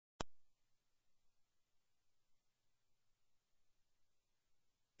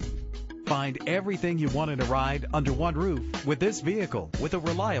Find everything you want in a ride under one roof with this vehicle with a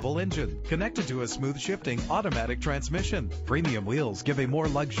reliable engine connected to a smooth shifting automatic transmission. Premium wheels give a more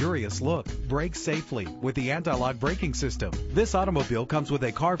luxurious look. Brake safely with the anti-lock braking system. This automobile comes with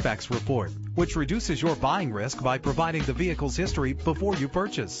a Carfax report, which reduces your buying risk by providing the vehicle's history before you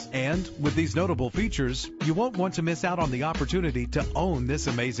purchase. And with these notable features, you won't want to miss out on the opportunity to own this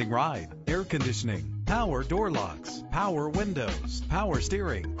amazing ride. Air conditioning, power door locks, power windows, power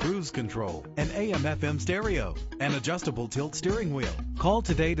steering, cruise control, an AM/FM stereo, an adjustable tilt steering wheel. Call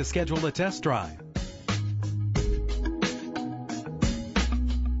today to schedule a test drive.